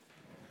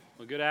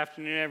Well, good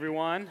afternoon,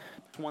 everyone.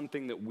 One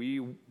thing that we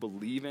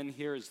believe in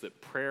here is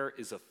that prayer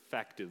is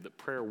effective, that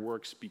prayer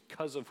works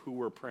because of who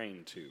we're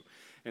praying to.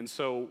 And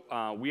so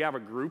we have a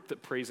group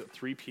that prays at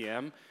 3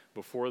 p.m.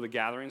 before the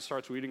gathering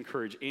starts. We'd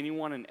encourage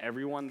anyone and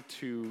everyone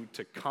to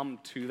come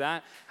to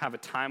that, have a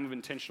time of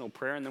intentional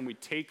prayer, and then we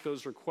take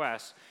those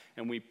requests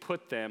and we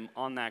put them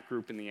on that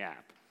group in the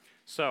app.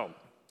 So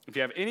if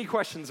you have any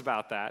questions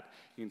about that,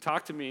 you can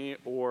talk to me,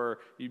 or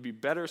you'd be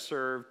better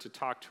served to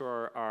talk to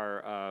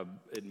our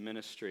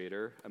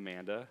administrator,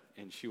 Amanda,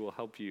 and she will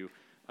help you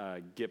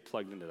get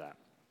plugged into that.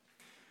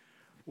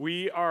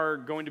 We are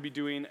going to be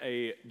doing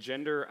a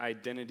gender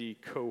identity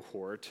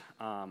cohort.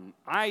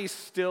 I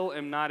still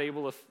am not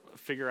able to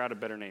figure out a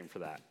better name for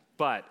that.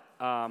 But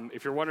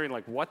if you're wondering,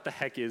 like, what the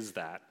heck is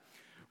that?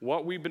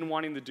 What we've been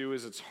wanting to do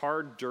is it's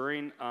hard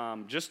during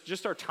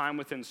just our time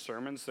within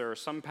sermons. There are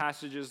some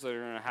passages that are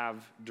going to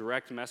have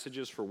direct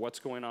messages for what's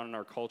going on in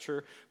our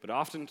culture, but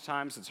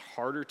oftentimes it's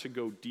harder to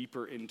go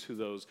deeper into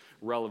those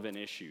relevant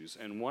issues.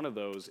 And one of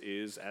those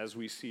is, as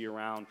we see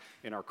around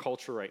in our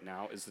culture right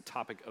now, is the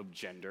topic of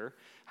gender,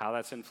 how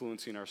that's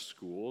influencing our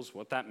schools,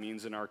 what that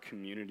means in our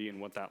community, and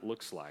what that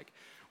looks like.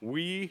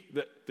 The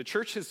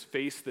church has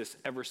faced this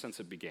ever since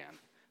it began.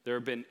 There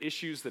have been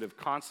issues that have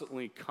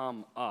constantly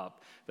come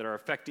up that are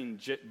affecting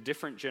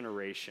different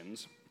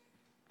generations.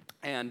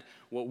 And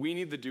what we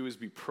need to do is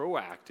be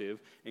proactive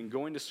in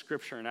going to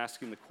Scripture and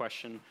asking the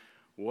question,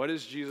 what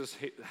does Jesus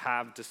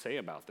have to say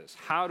about this?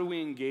 How do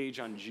we engage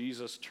on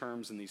Jesus'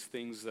 terms in these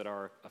things that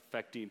are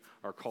affecting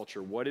our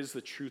culture? What is the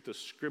truth of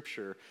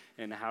Scripture,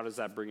 and how does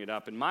that bring it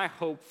up? And my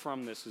hope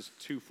from this is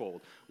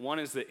twofold. One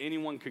is that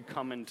anyone could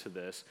come into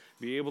this,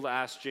 be able to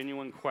ask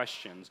genuine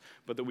questions,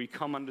 but that we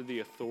come under the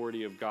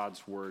authority of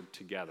God's Word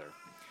together.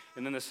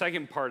 And then the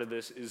second part of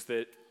this is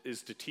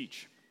to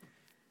teach.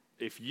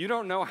 If you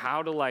don't know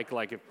how to, like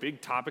if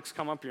big topics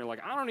come up and you're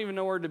like, I don't even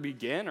know where to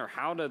begin or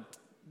how to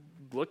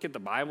look at the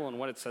Bible and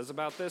what it says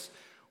about this,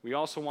 we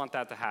also want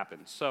that to happen.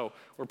 So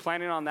we're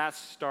planning on that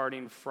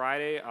starting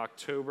Friday,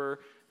 October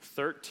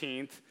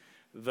 13th.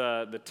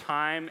 The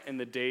time and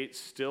the date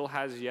still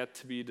has yet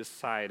to be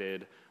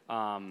decided.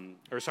 Not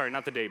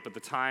the date, but the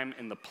time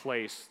and the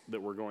place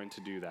that we're going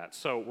to do that.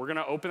 So we're going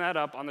to open that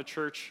up on the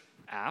church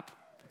app.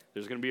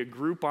 There's going to be a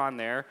group on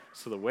there.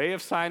 So the way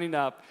of signing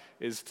up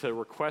is to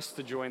request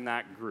to join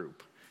that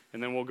group.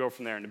 And then we'll go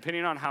from there. And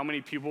depending on how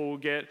many people we'll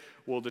get,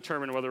 we'll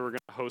determine whether we're going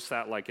to host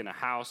that like in a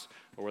house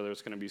or whether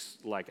it's going to be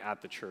like at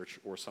the church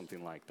or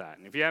something like that.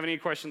 And if you have any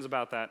questions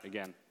about that,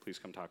 again, please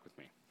come talk with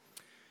me.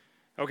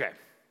 Okay,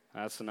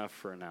 that's enough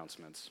for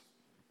announcements.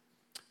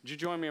 Would you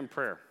join me in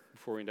prayer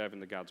before we dive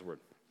into God's Word?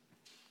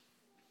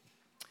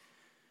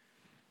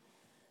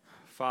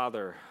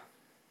 Father,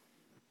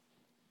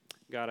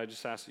 God, I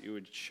just ask that you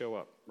would show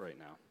up right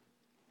now.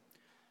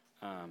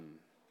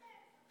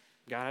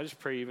 God, I just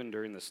pray even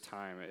during this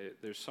time,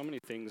 there's so many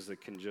things that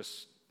can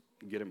just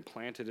get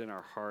implanted in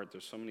our heart.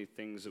 There's so many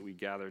things that we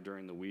gather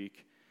during the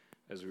week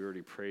as we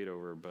already prayed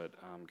over, but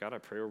God, I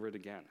pray over it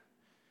again.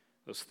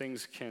 Those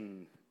things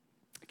can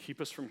keep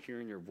us from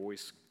hearing your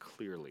voice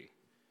clearly.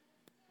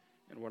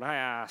 And what I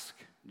ask,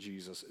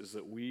 Jesus, is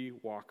that we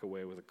walk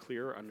away with a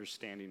clearer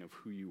understanding of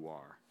who you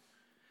are,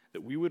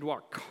 that we would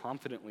walk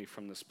confidently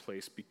from this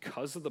place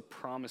because of the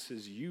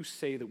promises you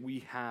say that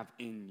we have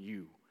in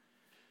you.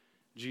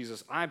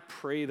 Jesus, I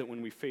pray that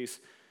when we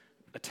face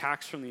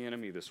attacks from the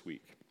enemy this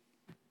week,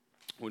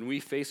 when we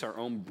face our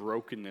own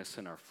brokenness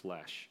in our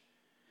flesh,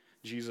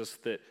 Jesus,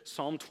 that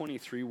Psalm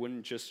 23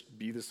 wouldn't just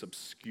be this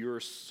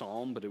obscure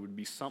psalm, but it would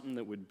be something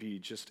that would be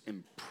just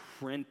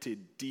imprinted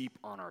deep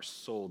on our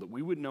soul, that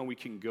we would know we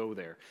can go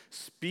there,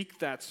 speak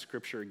that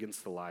scripture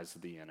against the lies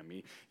of the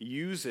enemy,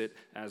 use it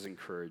as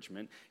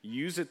encouragement,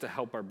 use it to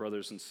help our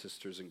brothers and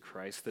sisters in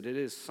Christ, that it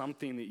is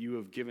something that you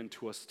have given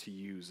to us to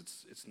use.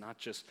 It's not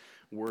just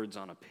words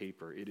on a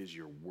paper. It is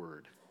your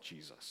word,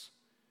 Jesus.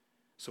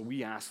 So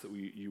we ask that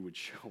you would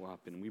show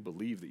up, and we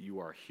believe that you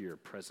are here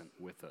present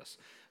with us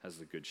as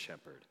the Good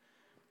Shepherd.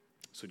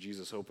 So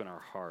Jesus, open our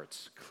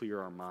hearts,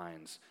 clear our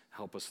minds,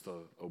 help us to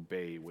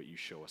obey what you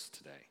show us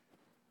today.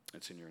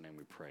 It's in your name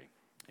we pray.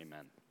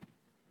 Amen.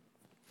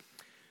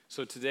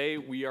 So today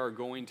we are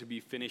going to be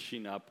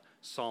finishing up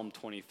Psalm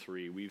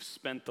 23. We've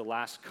spent the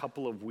last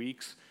couple of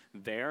weeks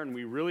there, and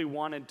we really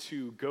wanted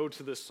to go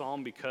to this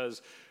psalm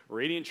because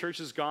Radiant Church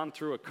has gone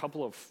through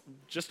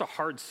just a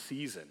hard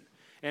season.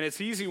 And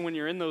it's easy when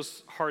you're in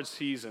those hard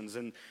seasons.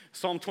 And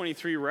Psalm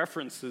 23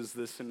 references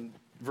this in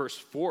verse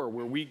 4,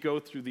 where we go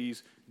through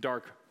these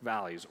dark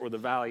valleys, or the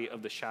valley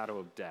of the shadow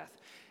of death.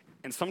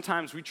 And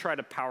sometimes we try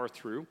to power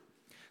through.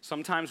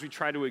 Sometimes we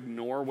try to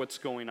ignore what's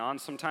going on.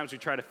 Sometimes we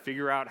try to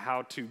figure out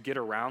how to get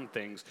around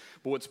things.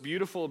 But what's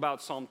beautiful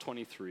about Psalm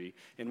 23,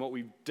 and what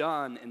we've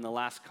done in the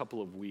last couple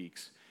of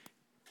weeks,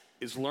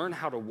 is learn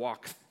how to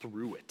walk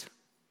through it.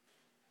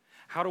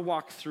 How to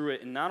walk through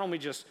it, and not only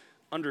just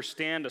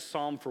understand a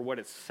psalm for what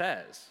it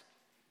says,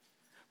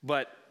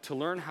 but to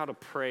learn how to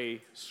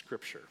pray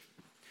scripture.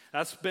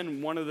 That's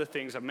been one of the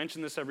things, I've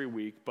mentioned this every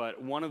week,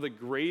 but one of the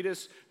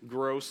greatest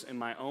growths in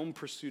my own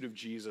pursuit of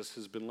Jesus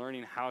has been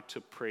learning how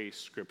to pray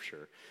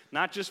Scripture.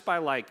 Not just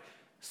by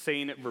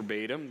saying it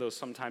verbatim, though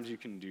sometimes you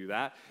can do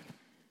that.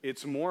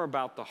 It's more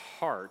about the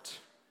heart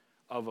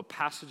of a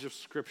passage of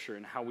Scripture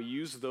and how we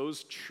use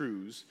those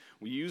truths,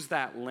 we use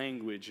that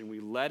language, and we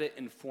let it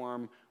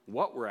inform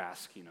what we're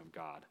asking of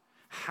God,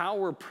 how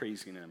we're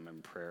praising Him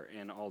in prayer,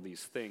 and all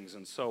these things.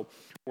 And so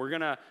we're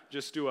going to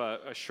just do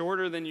a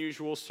shorter than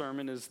usual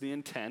sermon is the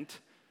intent.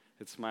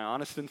 It's my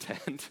honest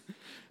intent.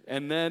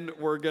 And then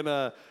we're going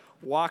to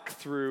walk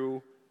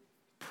through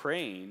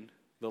praying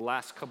the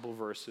last couple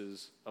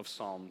verses of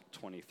Psalm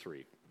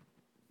 23.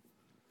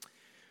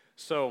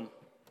 So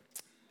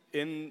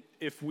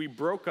if we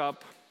broke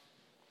up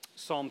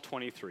Psalm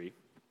 23,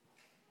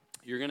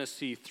 you're going to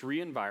see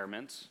 3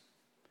 environments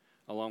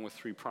along with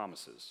 3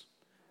 promises.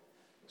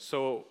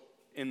 So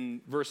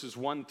in verses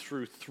 1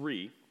 through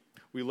 3,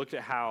 we looked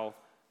at how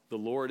the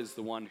Lord is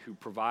the one who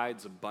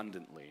provides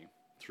abundantly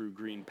through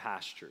green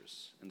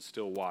pastures and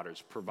still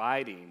waters,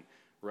 providing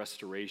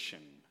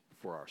restoration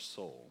for our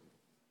soul.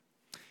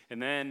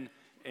 And then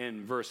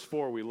in verse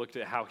 4, we looked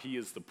at how He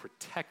is the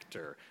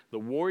protector, the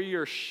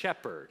warrior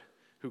shepherd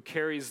who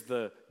carries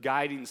the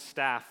guiding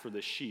staff for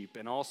the sheep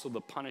and also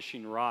the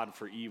punishing rod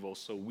for evil,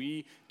 so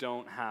we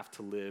don't have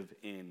to live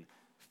in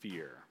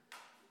fear.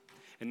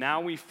 And now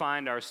we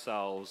find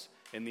ourselves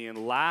in the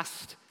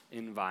last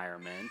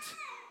environment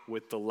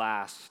with the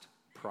last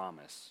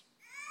promise.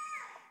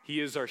 He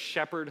is our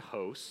shepherd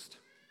host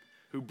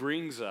who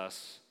brings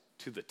us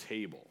to the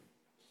table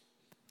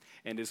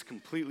and is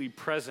completely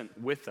present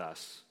with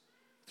us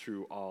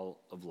through all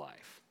of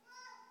life.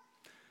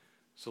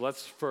 So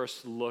let's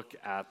first look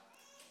at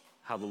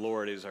how the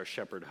Lord is our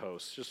shepherd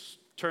host. Just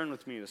turn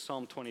with me to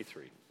Psalm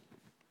 23.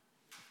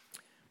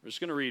 We're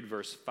just going to read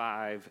verse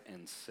 5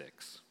 and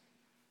 6.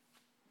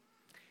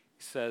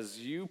 He says,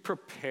 "You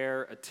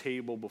prepare a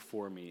table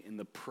before me in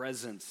the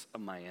presence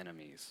of my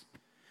enemies.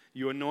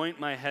 You anoint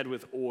my head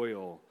with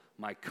oil,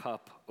 my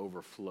cup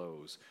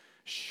overflows.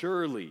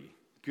 Surely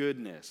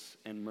goodness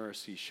and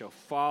mercy shall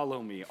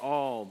follow me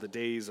all the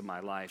days of my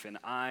life, and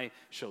I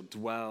shall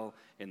dwell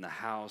in the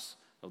house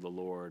of the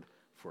Lord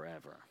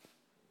forever."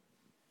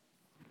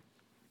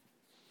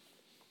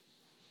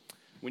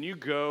 When you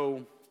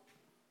go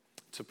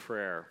to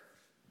prayer,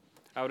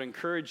 I would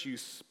encourage you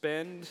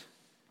spend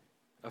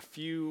a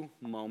few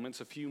moments,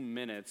 a few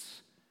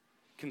minutes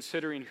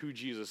considering who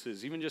Jesus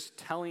is, even just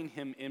telling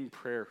Him in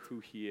prayer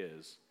who He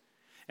is.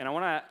 And I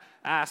want to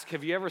ask,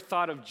 have you ever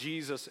thought of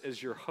Jesus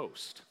as your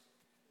host?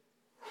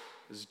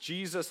 Is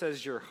Jesus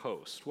as your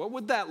host? What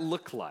would that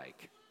look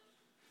like?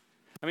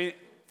 I mean,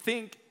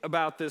 think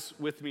about this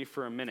with me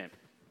for a minute.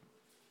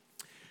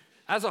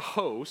 As a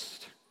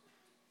host,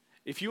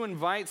 if you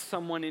invite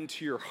someone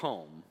into your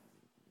home,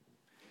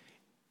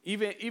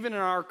 even in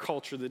our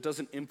culture that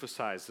doesn't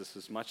emphasize this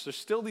as much, there's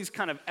still these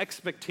kind of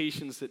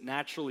expectations that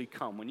naturally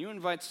come. When you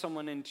invite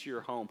someone into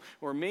your home,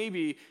 or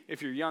maybe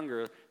if you're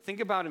younger, think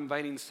about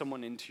inviting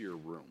someone into your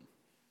room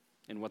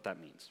and what that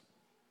means.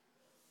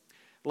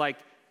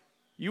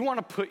 You want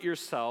to put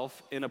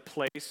yourself in a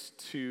place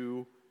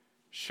to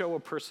show a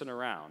person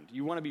around.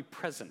 You want to be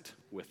present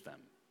with them.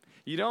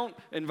 You don't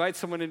invite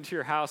someone into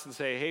your house and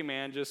say, "Hey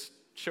man, just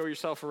show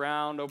yourself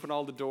around, open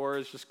all the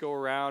doors, just go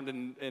around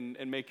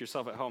and make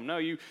yourself at home." No,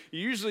 you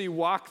usually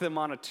walk them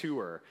on a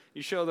tour.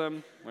 You show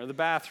them where the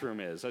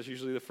bathroom is. That's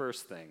usually the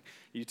first thing.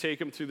 You take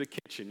them through the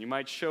kitchen. You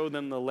might show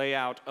them the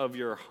layout of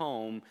your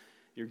home.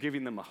 You're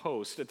giving them a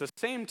host. At the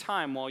same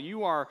time, while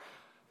you are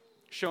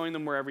showing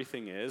them where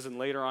everything is, and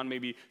later on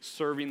maybe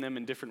serving them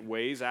in different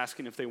ways,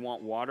 asking if they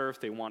want water, if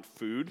they want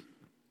food,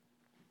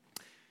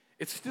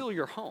 it's still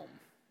your home.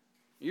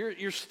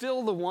 You're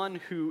still the one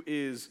who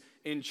is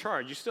in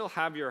charge. You still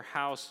have your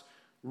house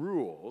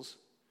rules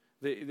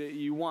that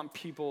you want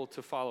people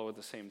to follow at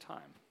the same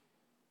time.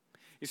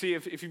 You see,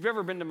 if you've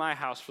ever been to my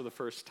house for the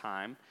first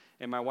time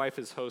and my wife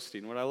is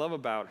hosting, what I love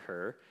about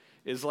her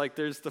is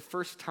there's the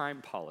first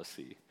time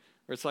policy.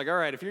 Where it's all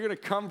right, if you're going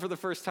to come for the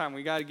first time,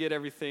 we got to get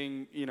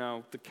everything,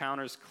 the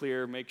counters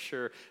clear, make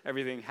sure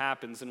everything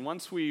happens. And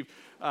once we've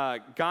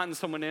gotten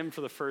someone in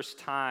for the first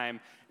time,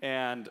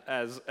 and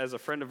as a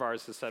friend of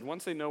ours has said,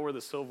 once they know where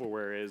the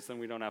silverware is, then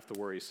we don't have to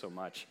worry so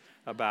much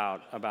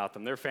about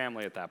them. They're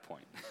family at that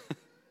point.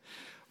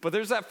 But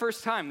there's that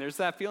first time. There's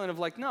that feeling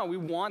of no, we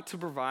want to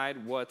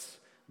provide what's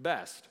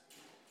best.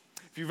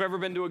 If you've ever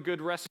been to a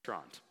good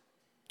restaurant,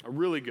 a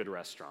really good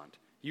restaurant,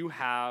 you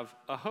have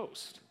a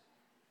host.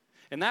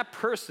 And that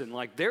person,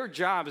 their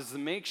job is to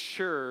make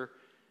sure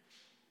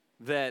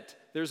that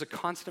there's a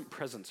constant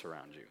presence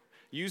around you.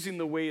 Using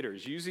the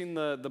waiters, using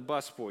the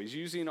busboys,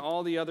 using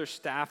all the other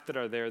staff that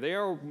are there. They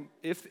are,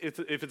 if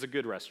it's a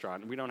good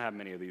restaurant, we don't have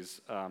many of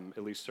these,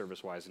 at least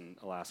service-wise in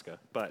Alaska,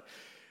 but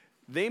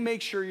they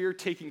make sure you're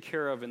taken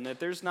care of and that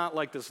there's not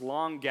this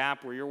long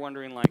gap where you're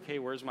wondering hey,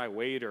 where's my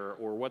waiter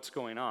or what's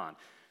going on?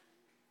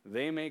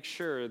 They make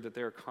sure that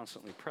they're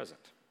constantly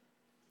present.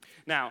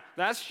 Now,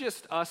 that's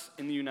just us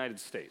in the United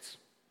States.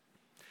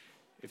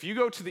 If you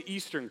go to the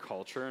Eastern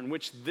culture in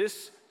which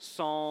this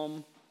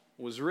psalm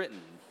was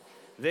written,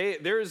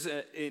 there's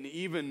an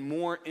even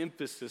more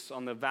emphasis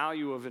on the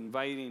value of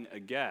inviting a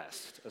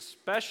guest,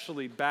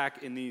 especially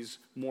back in these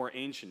more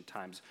ancient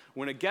times.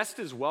 When a guest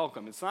is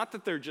welcome, it's not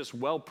that they're just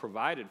well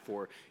provided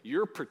for,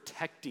 you're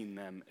protecting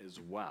them as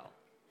well.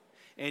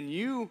 And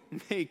you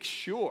make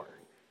sure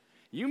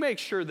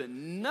that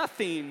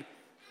nothing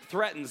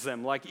threatens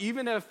them. Like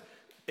even if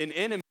an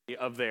enemy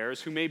of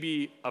theirs, who may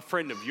be a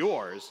friend of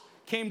yours,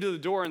 came to the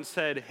door and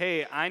said,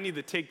 hey, I need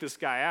to take this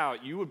guy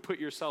out, you would put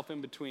yourself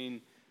in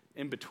between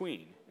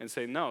and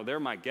say, no, they're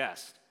my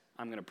guest.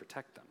 I'm going to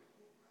protect them.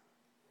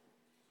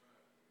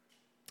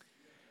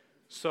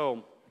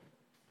 So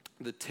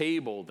the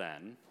table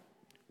then,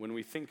 when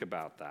we think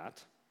about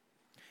that,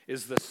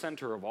 is the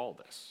center of all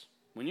this.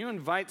 When you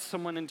invite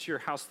someone into your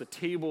house, the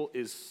table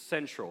is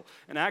central.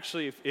 And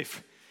actually,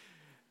 if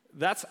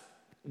that's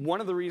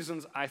one of the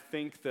reasons I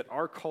think that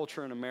our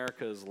culture in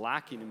America is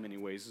lacking in many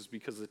ways is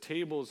because the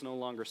table is no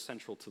longer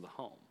central to the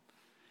home.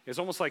 It's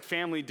almost like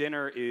family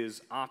dinner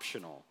is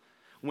optional,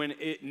 when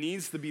it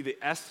needs to be the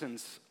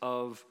essence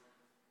of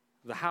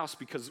the house,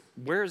 because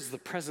where's the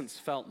presence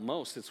felt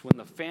most? It's when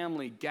the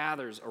family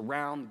gathers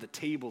around the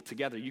table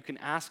together. You can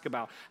ask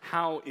about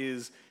how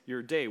is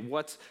your day,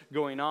 what's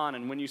going on,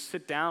 and when you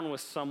sit down with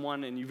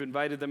someone and you've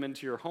invited them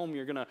into your home,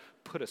 you're going to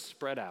put a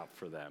spread out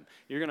for them.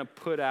 You're going to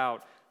put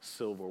out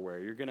silverware.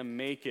 You're going to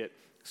make it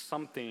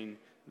something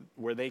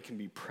where they can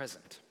be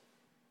present.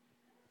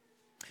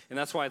 And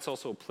that's why it's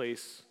also a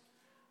place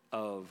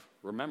of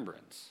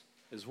remembrance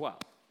as well.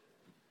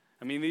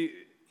 I mean,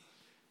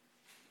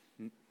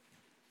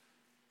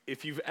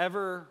 if you've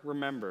ever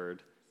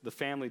remembered the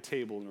family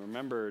table and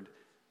remembered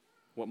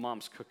what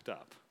mom's cooked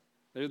up,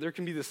 there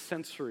can be the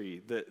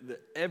sensory, the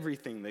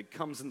everything that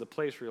comes into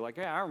place where you're like,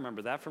 yeah, I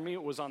remember that. For me,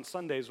 it was on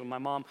Sundays when my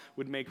mom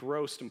would make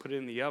roast and put it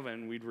in the oven,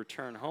 and we'd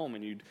return home,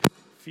 and you'd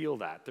feel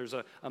that. There's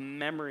a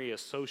memory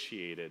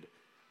associated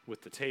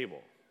with the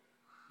table.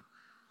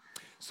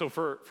 So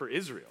for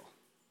Israel,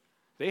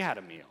 they had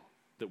a meal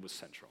that was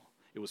central.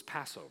 It was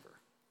Passover.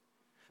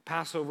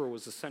 Passover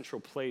was the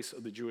central place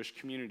of the Jewish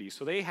community.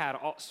 So they had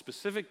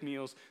specific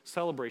meals,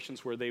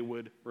 celebrations where they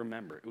would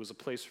remember. It was a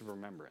place of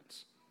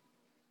remembrance.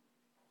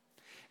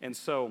 And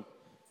so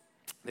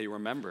they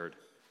remembered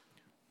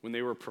when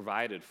they were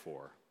provided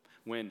for,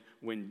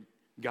 when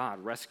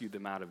God rescued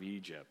them out of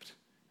Egypt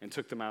and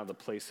took them out of the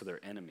place of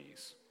their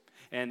enemies.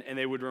 And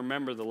they would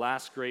remember the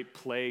last great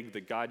plague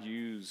that God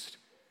used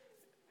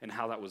and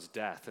how that was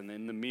death. And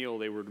in the meal,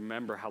 they would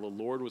remember how the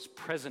Lord was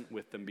present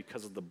with them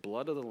because of the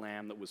blood of the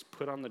Lamb that was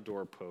put on the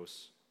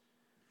doorposts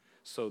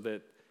so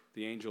that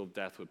the angel of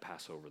death would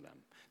pass over them.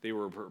 They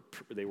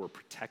were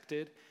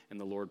protected, and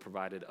the Lord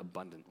provided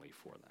abundantly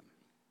for them.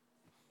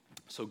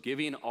 So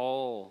giving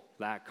all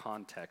that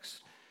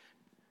context,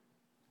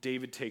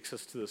 David takes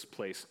us to this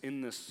place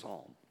in this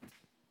psalm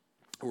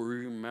where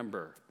we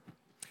remember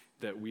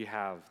that we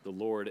have the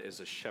Lord as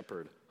a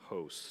shepherd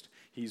host.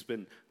 He's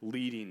been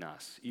leading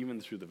us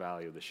even through the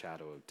valley of the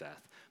shadow of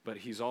death, but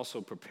he's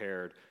also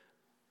prepared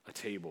a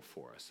table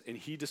for us. And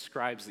he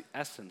describes the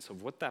essence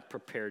of what that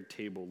prepared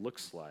table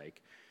looks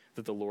like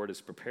that the Lord has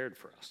prepared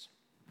for us.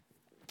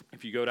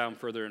 If you go down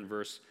further in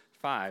verse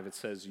 5, it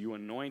says, "You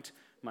anoint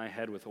my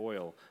head with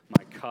oil,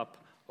 my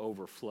cup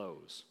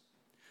overflows."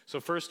 So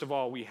first of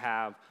all, we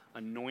have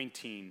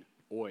anointing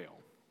oil.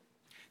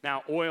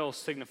 Now, oil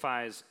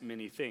signifies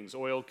many things.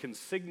 Oil can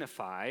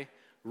signify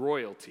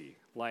royalty,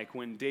 like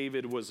when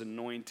David was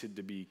anointed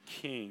to be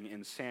king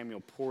and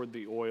Samuel poured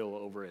the oil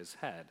over his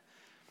head.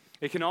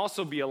 It can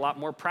also be a lot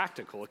more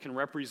practical. It can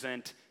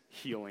represent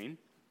healing.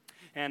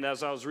 And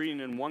as I was reading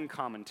in one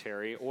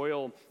commentary,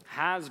 oil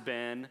has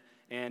been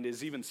and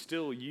is even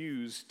still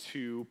used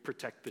to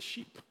protect the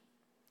sheep.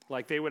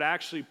 Like they would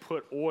actually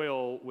put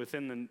oil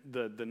within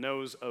the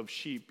nose of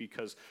sheep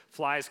because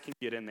flies can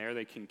get in there.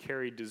 They can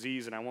carry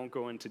disease, and I won't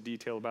go into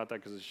detail about that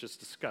because it's just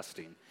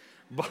disgusting.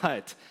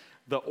 But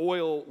the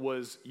oil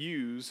was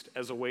used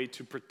as a way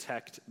to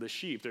protect the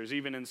sheep. There's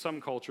even in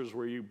some cultures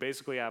where you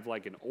basically have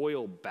like an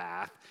oil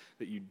bath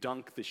that you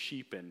dunk the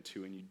sheep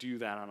into, and you do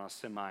that on a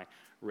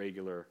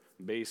semi-regular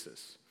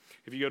basis.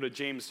 If you go to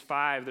James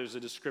 5, there's a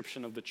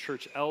description of the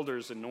church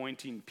elders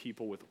anointing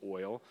people with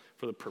oil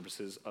for the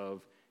purposes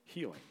of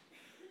healing.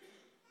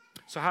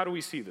 So how do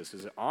we see this?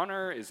 Is it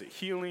honor? Is it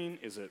healing?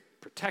 Is it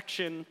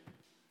protection?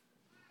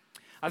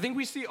 I think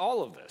we see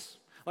all of this.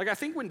 Like, I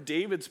think when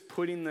David's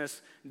putting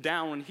this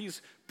down, when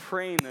he's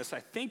praying this, I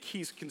think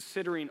he's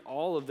considering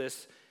all of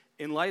this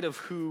in light of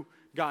who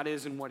God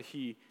is and what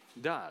he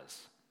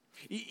does.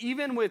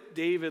 Even with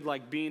David,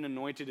 like, being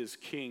anointed as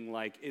king,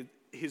 like,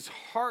 his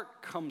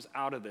heart comes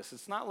out of this.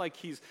 It's not like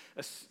he's,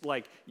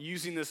 like,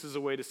 using this as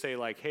a way to say,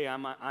 like, hey,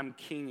 I'm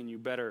king and you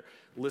better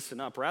listen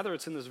up. Rather,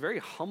 it's in this very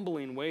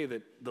humbling way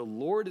that the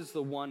Lord is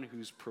the one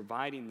who's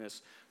providing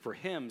this for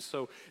him.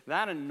 So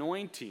that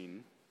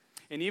anointing,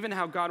 and even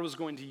how God was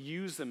going to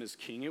use them as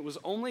king, it was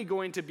only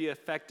going to be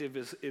effective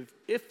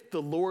if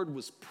the Lord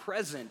was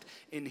present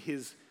in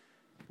his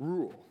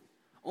rule.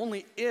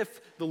 only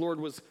if the Lord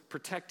was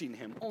protecting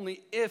him,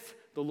 only if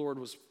the Lord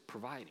was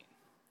providing.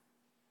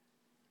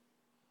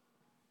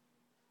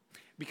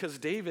 Because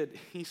David,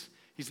 he's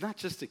not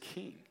just a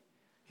king,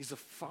 he's a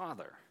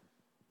father.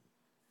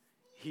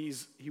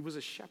 He was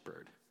a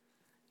shepherd.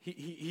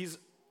 He's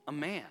a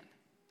man.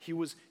 He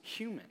was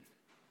human.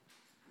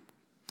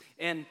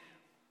 And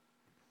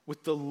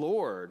with the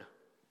Lord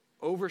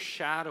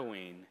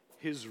overshadowing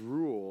his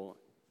rule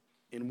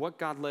in what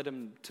God led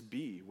him to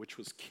be, which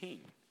was king,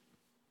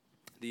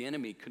 the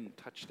enemy couldn't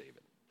touch David.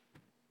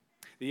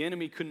 The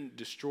enemy couldn't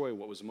destroy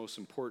what was most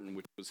important,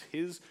 which was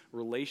his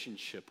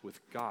relationship with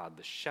God,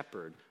 the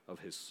shepherd of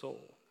his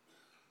soul.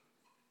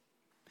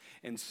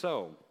 And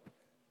so,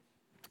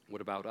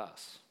 what about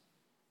us?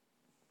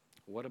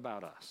 What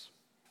about us?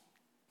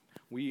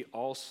 We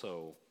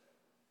also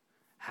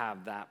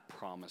have that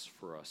promise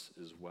for us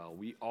as well.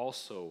 We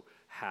also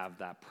have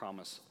that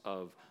promise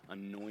of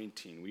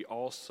anointing. We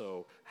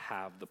also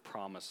have the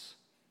promise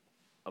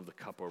of the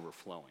cup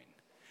overflowing.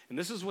 And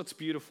this is what's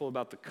beautiful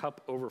about the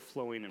cup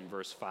overflowing in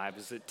verse 5,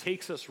 is it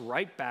takes us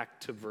right back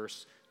to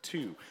verse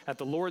 2. At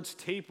the Lord's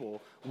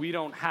table, we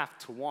don't have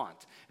to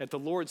want. At the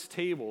Lord's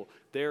table,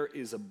 there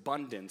is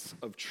abundance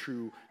of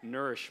true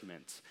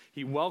nourishment.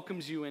 He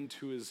welcomes you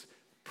into his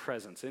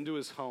presence, into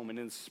his home, and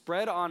then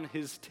spread on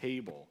his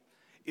table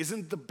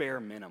isn't the bare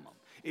minimum.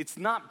 It's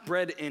not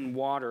bread and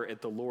water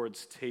at the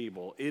Lord's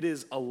table. It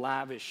is a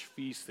lavish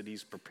feast that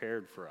he's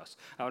prepared for us.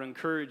 I would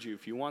encourage you,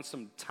 if you want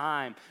some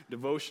time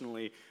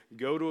devotionally,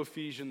 go to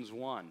Ephesians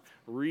 1.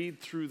 Read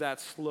through that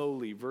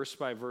slowly, verse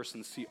by verse,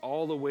 and see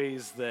all the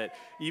ways that,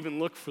 even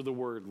look for the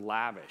word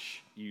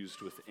lavish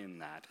used within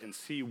that, and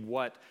see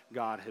what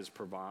God has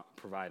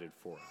provided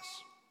for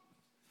us.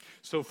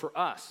 So for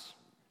us,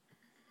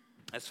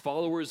 as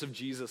followers of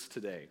Jesus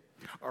today,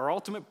 our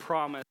ultimate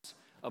promise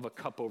of a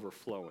cup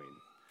overflowing,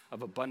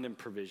 of abundant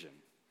provision,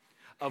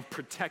 of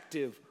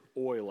protective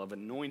oil, of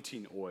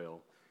anointing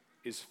oil,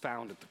 is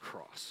found at the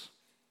cross.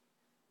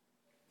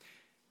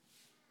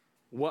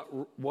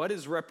 What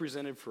is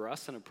represented for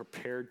us in a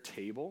prepared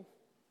table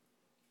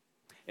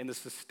and the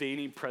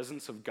sustaining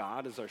presence of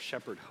God as our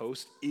shepherd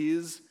host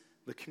is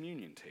the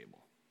communion table.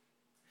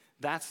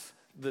 That's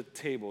the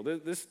table.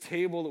 This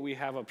table that we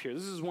have up here,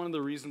 this is one of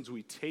the reasons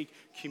we take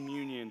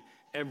communion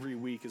every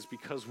week, is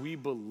because we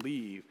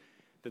believe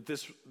that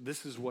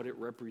this is what it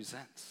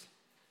represents.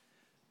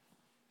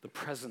 The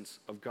presence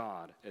of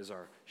God as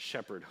our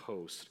shepherd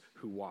host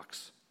who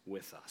walks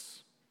with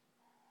us.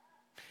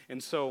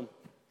 And so,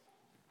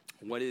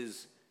 what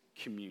is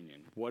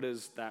communion? What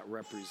does that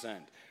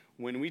represent?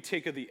 When we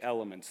take of the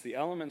elements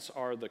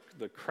are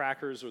the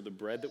crackers or the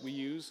bread that we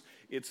use.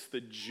 It's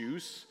the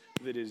juice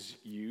that is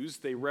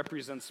used. They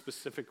represent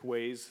specific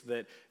ways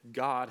that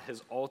God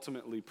has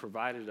ultimately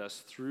provided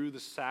us through the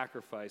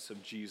sacrifice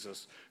of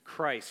Jesus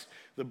Christ.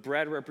 The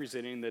bread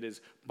representing that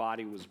his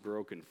body was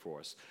broken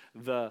for us.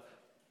 The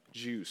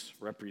juice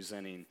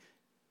representing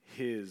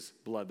his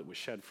blood that was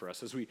shed for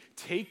us. As we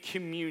take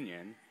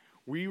communion,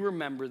 we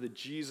remember that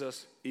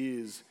Jesus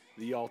is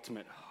the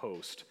ultimate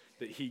host,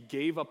 that he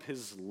gave up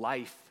his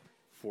life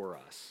for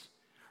us.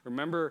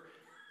 Remember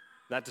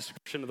that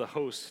description of the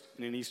host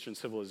in an Eastern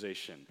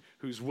civilization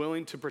who's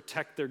willing to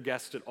protect their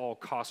guest at all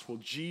costs. Well,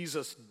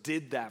 Jesus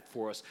did that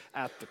for us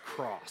at the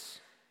cross.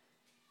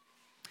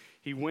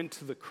 He went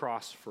to the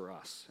cross for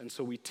us. And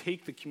so we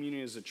take the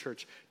communion as a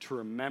church to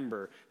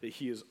remember that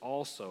he is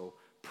also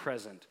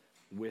present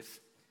with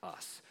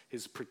us.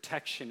 His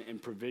protection and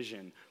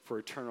provision for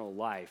eternal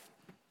life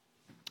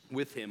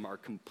with him are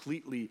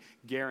completely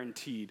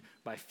guaranteed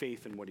by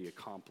faith in what he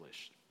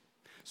accomplished.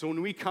 So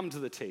when we come to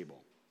the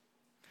table,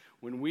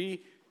 when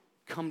we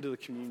come to the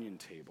communion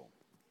table,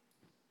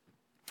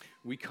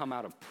 we come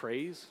out of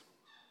praise.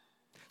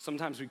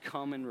 Sometimes we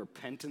come in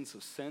repentance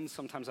of sin,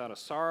 sometimes out of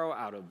sorrow,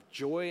 out of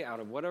joy, out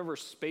of whatever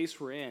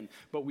space we're in.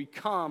 But we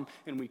come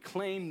and we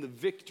claim the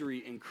victory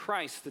in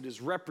Christ that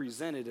is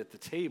represented at the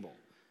table.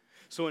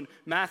 So in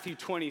Matthew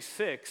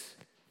 26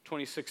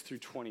 through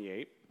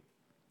 28,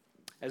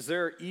 as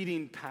they're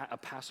eating a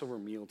Passover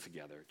meal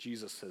together,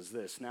 Jesus says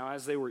this. Now,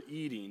 as they were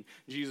eating,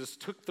 Jesus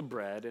took the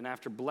bread and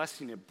after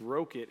blessing it,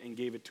 broke it and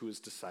gave it to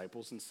his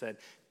disciples and said,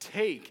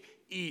 "Take,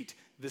 eat,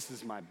 this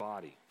is my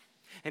body."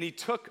 And he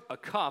took a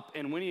cup,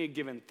 and when he had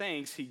given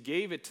thanks, he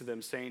gave it to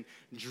them, saying,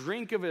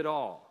 "Drink of it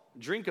all.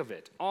 Drink of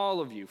it, all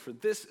of you, for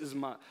this is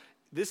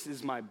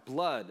my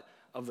blood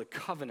of the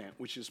covenant,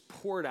 which is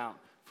poured out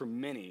for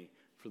many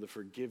for the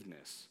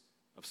forgiveness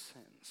of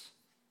sins."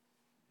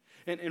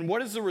 And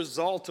what is the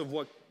result of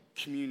what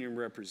communion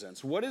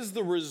represents? What is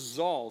the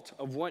result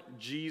of what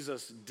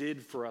Jesus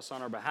did for us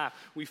on our behalf?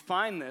 We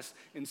find this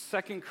in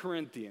 2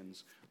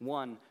 Corinthians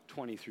 1,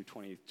 20 through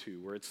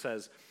 22, where it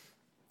says,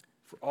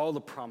 "For all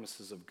the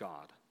promises of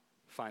God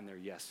find their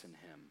yes in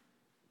him.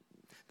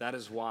 That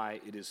is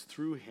why it is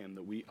through him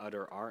that we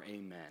utter our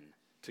amen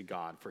to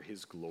God for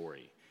his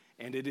glory.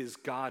 And it is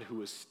God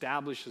who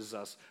establishes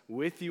us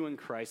with you in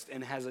Christ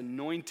and has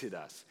anointed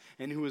us,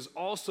 and who has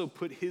also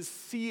put his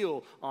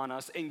seal on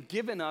us and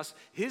given us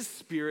his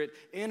Spirit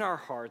in our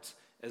hearts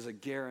as a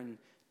guarantee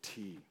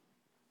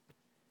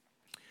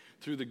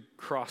Through the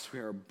cross, we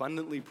are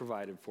abundantly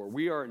provided for.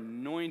 We are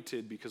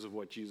anointed because of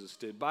what Jesus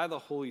did by the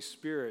Holy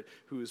Spirit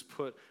who is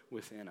put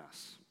within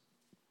us.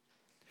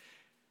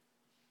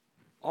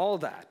 All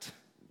that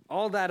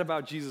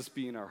about Jesus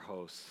being our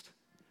host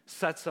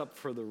sets up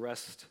for the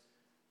rest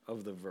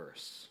of the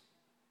verse.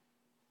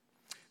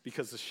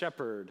 Because the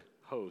shepherd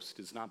host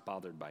is not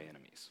bothered by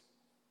enemies.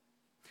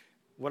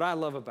 What I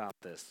love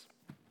about this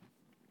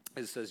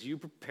is it says, you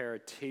prepare a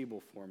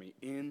table for me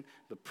in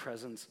the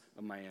presence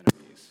of my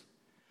enemies.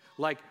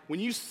 Like, when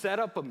you set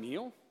up a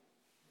meal,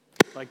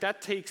 like,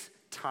 that takes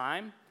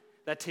time,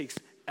 that takes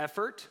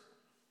effort.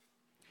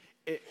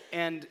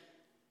 And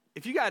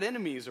if you got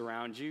enemies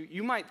around you,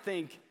 you might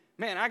think,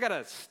 man, I got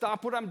to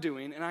stop what I'm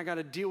doing and I got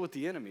to deal with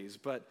the enemies.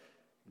 But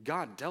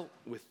God dealt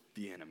with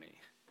the enemy.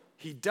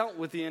 He dealt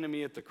with the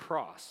enemy at the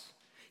cross.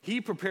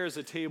 He prepares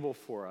a table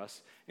for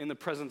us in the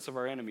presence of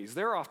our enemies.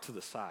 They're off to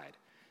the side.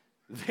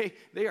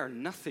 They are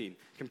nothing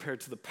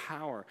compared to the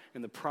power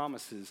and the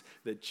promises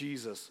that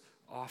Jesus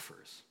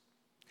offers.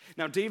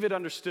 Now, David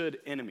understood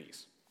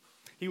enemies.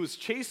 He was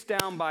chased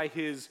down by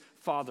his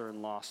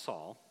father-in-law,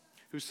 Saul,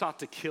 who sought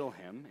to kill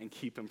him and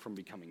keep him from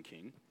becoming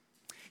king.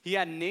 He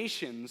had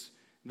nations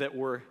that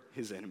were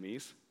his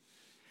enemies.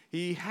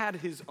 He had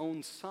his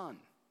own son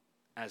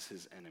as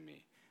his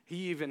enemy.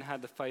 He even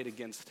had to fight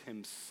against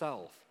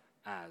himself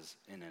as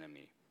an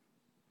enemy.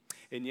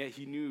 And yet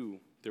he knew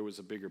there was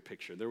a bigger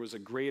picture. There was a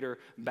greater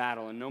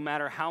battle. And no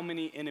matter how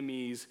many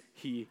enemies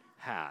he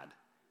had,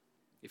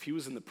 if he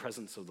was in the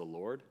presence of the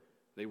Lord,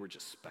 they were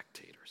just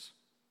spectators.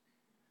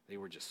 They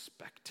were just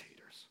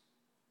spectators.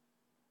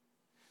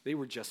 They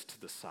were just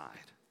to the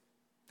side.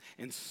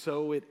 And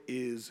so it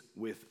is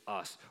with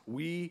us.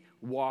 We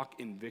walk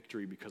in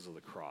victory because of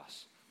the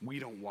cross. We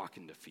don't walk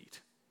in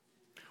defeat.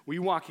 We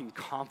walk in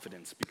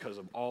confidence because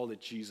of all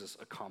that Jesus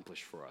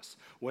accomplished for us.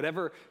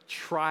 Whatever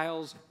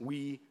trials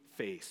we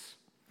face,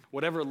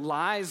 whatever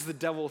lies the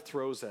devil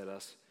throws at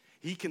us,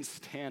 he can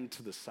stand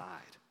to the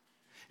side.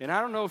 And I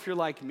don't know if you're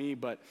like me,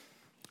 but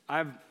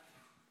I've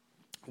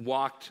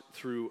walked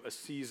through a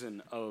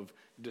season of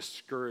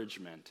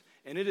discouragement.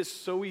 And it is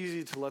so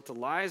easy to let the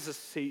lies of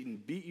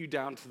Satan beat you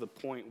down to the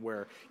point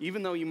where,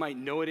 even though you might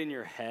know it in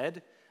your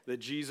head that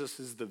Jesus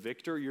is the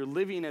victor, you're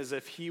living as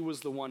if he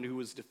was the one who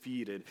was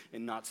defeated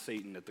and not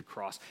Satan at the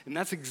cross. And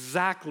that's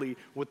exactly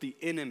what the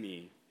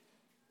enemy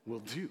will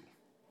do.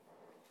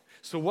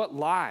 So what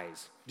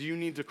lies do you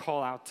need to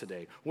call out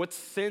today? What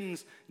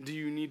sins do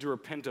you need to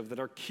repent of that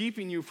are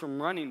keeping you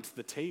from running to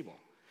the table?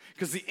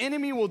 Because the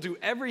enemy will do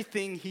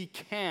everything he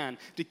can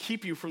to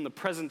keep you from the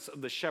presence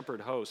of the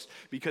shepherd host,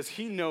 because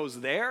he knows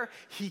there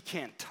he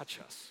can't touch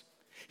us.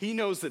 He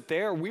knows that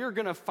there we're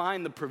going to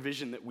find the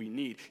provision that we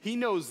need. He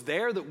knows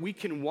there that we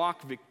can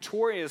walk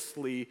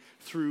victoriously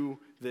through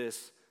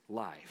this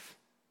life.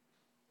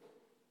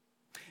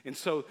 And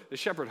so the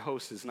shepherd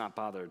host is not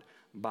bothered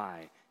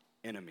by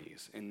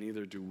enemies, and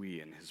neither do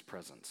we in his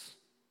presence.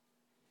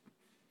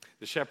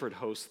 The shepherd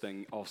host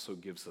thing also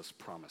gives us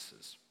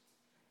promises.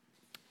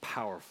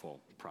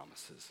 Powerful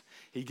promises.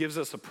 He gives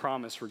us a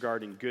promise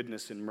regarding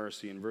goodness and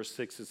mercy. In verse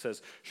 6 it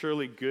says,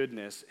 surely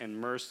goodness and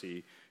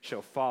mercy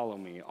shall follow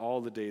me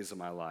all the days of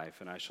my life,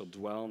 and I shall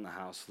dwell in the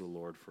house of the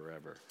Lord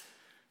forever.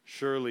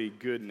 Surely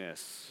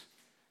goodness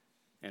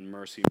and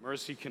mercy.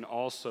 Mercy can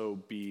also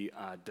be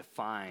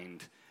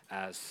defined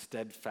as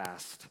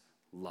steadfast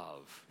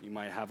love. You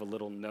might have a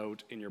little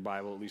note in your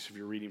Bible, at least if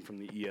you're reading from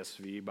the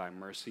ESV, by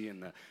mercy,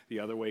 and the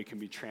other way it can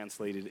be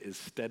translated is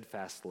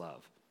steadfast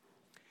love.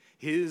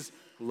 His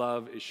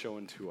love is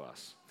shown to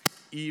us,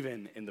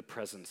 even in the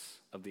presence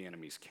of the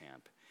enemy's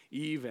camp,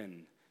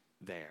 even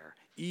there,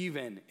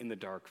 even in the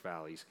dark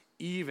valleys,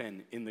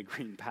 even in the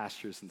green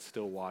pastures and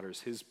still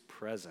waters. His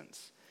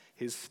presence,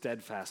 his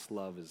steadfast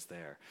love is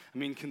there. I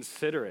mean,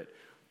 consider it.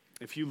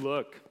 If you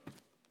look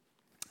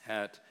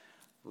at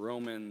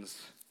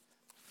Romans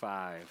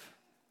 5,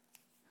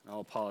 and I'll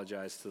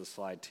apologize to the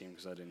slide team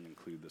because I didn't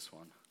include this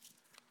one,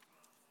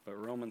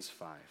 but Romans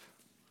 5.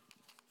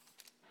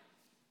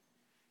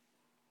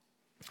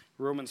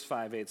 Romans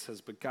 5:8 says,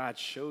 but God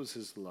shows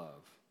his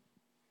love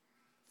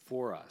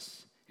for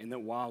us in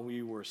that while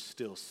we were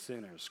still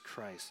sinners,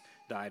 Christ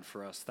died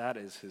for us. That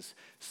is his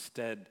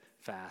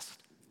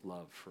steadfast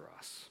love for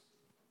us.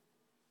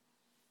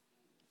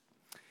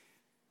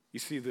 You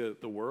see, the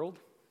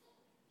world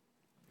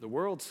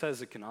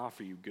says it can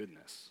offer you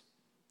goodness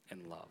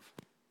and love.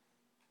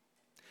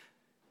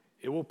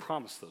 It will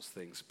promise those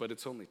things, but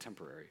it's only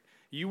temporary.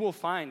 You will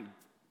find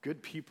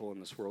good people in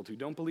this world who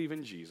don't believe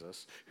in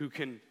Jesus, who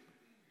can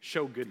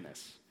show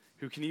goodness,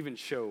 who can even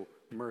show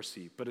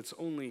mercy, but it's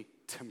only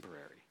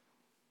temporary.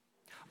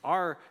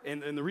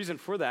 And the reason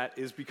for that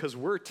is because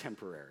we're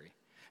temporary.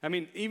 I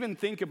mean, even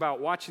think about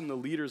watching the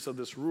leaders of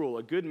this rule.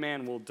 A good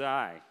man will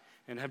die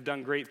and have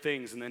done great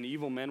things, and then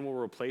evil men will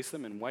replace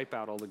them and wipe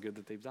out all the good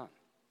that they've done.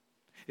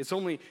 It's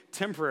only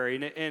temporary,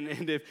 and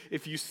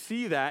if you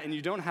see that and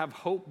you don't have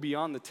hope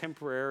beyond the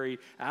temporary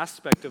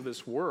aspect of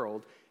this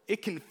world,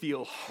 it can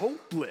feel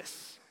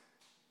hopeless.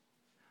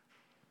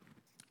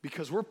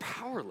 Because we're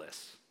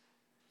powerless.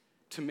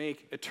 to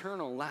make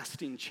eternal,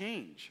 lasting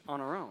change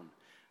on our own.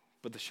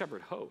 But the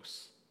shepherd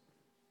hosts,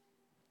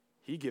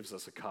 he gives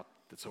us a cup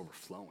that's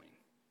overflowing.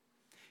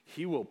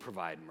 He will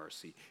provide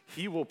mercy.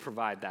 He will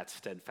provide that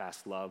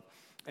steadfast love.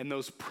 And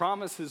those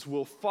promises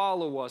will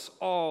follow us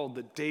all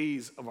the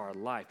days of our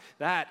life.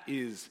 That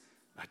is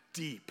a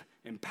deep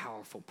and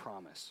powerful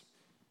promise.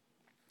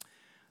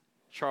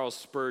 Charles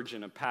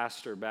Spurgeon, a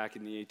pastor back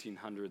in the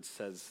 1800s,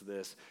 says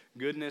this: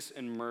 goodness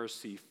and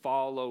mercy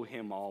follow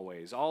him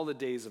always, all the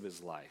days of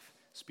his life.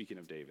 Speaking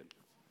of David.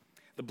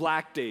 The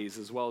black days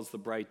as well as the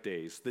bright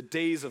days, the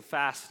days of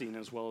fasting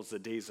as well as the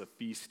days of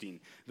feasting,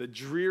 the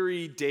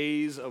dreary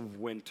days of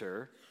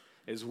winter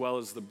as well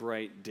as the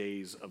bright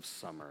days of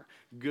summer.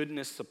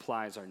 Goodness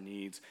supplies our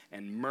needs,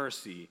 and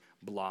mercy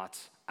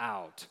blots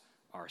out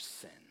our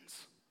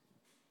sins.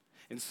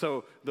 And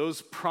so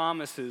those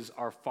promises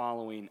are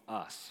following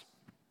us.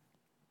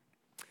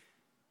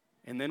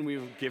 And then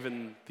we've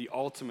given the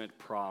ultimate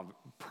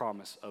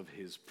promise of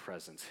his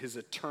presence, his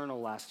eternal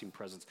lasting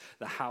presence,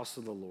 the house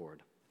of the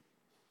Lord.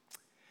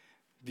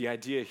 The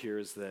idea here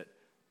is that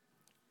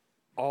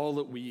all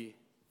that we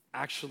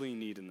actually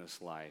need in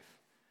this life,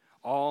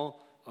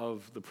 all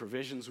of the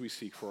provisions we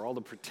seek for, all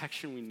the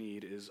protection we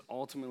need is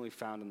ultimately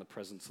found in the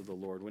presence of the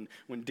Lord.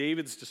 When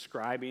David's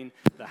describing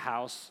the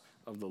house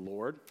of the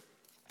Lord,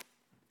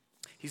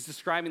 he's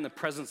describing the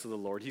presence of the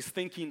Lord. He's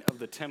thinking of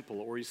the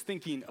temple, or he's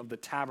thinking of the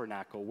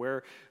tabernacle,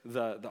 where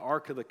the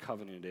Ark of the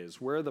Covenant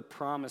is, where the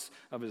promise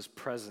of his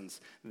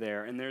presence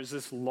there. And there's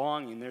this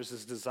longing, there's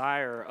this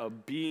desire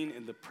of being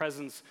in the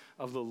presence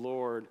of the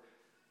Lord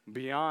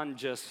beyond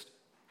just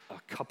a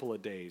couple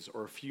of days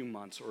or a few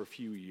months or a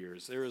few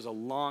years. There is a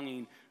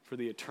longing for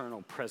the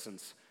eternal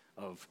presence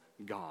of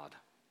God.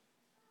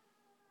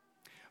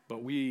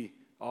 But we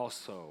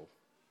also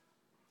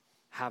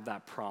have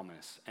that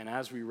promise. And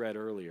as we read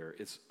earlier,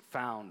 it's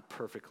found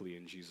perfectly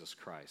in Jesus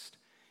Christ.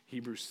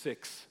 Hebrews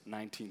 6,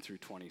 19 through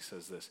 20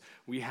 says this: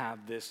 we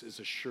have this as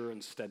a sure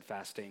and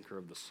steadfast anchor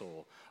of the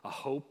soul, a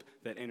hope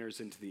that enters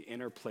into the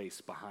inner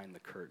place behind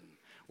the curtain,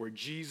 where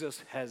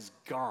Jesus has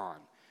gone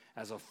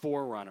as a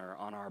forerunner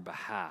on our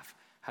behalf,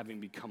 having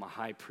become a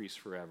high priest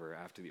forever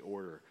after the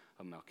order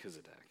of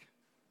Melchizedek.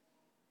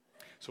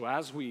 So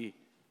as we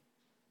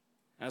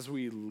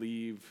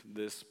leave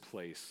this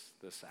place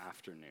this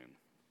afternoon,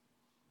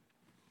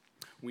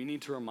 we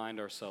need to remind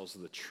ourselves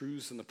of the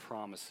truths and the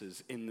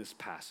promises in this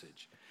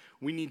passage.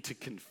 We need to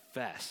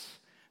confess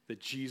that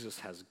Jesus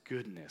has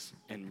goodness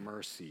and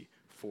mercy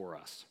for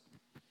us.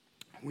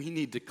 We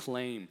need to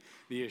claim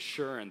the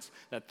assurance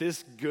that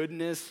this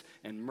goodness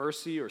and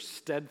mercy or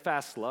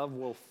steadfast love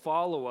will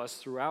follow us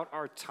throughout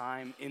our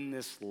time in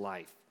this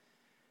life,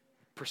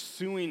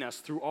 pursuing us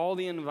through all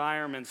the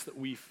environments that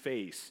we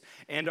face,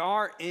 and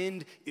our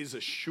end is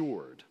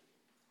assured.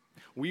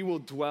 We will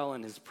dwell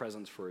in his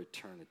presence for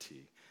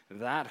eternity.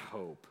 That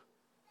hope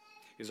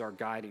is our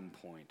guiding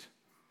point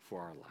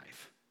for our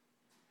life.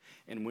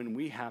 And when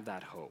we have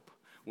that hope,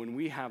 when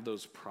we have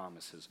those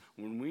promises,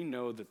 when we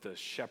know that the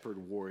shepherd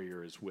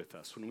warrior is with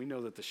us, when we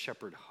know that the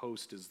shepherd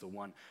host is the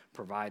one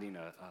providing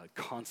a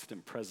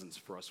constant presence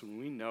for us, when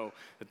we know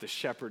that the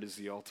shepherd is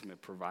the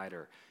ultimate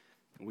provider,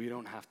 we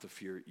don't have to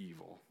fear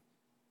evil.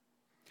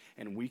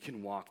 And we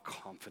can walk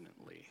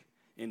confidently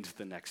into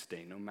the next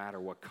day, no matter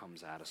what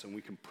comes at us. And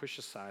we can push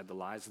aside the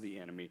lies of the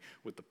enemy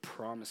with the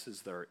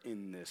promises that are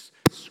in this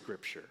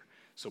scripture.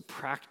 So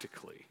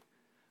practically,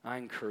 I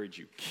encourage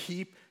you,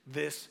 keep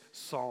this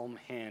psalm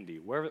handy.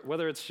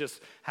 Whether it's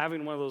just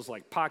having one of those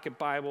like pocket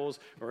Bibles,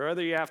 or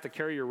whether you have to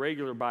carry your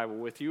regular Bible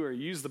with you, or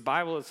use the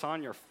Bible that's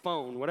on your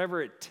phone,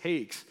 whatever it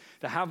takes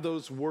to have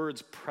those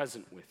words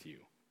present with you.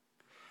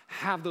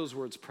 Have those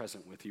words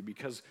present with you,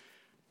 because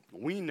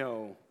we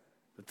know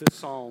that this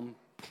psalm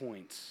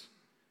points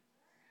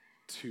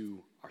to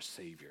our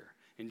Savior.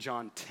 In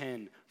John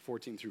 10,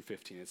 14 through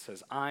 15, it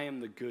says, I am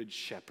the good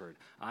shepherd.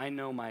 I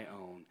know my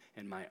own,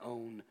 and my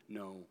own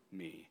know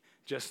me,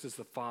 just as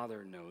the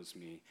Father knows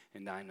me,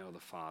 and I know the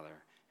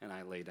Father, and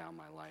I lay down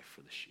my life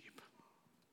for the sheep.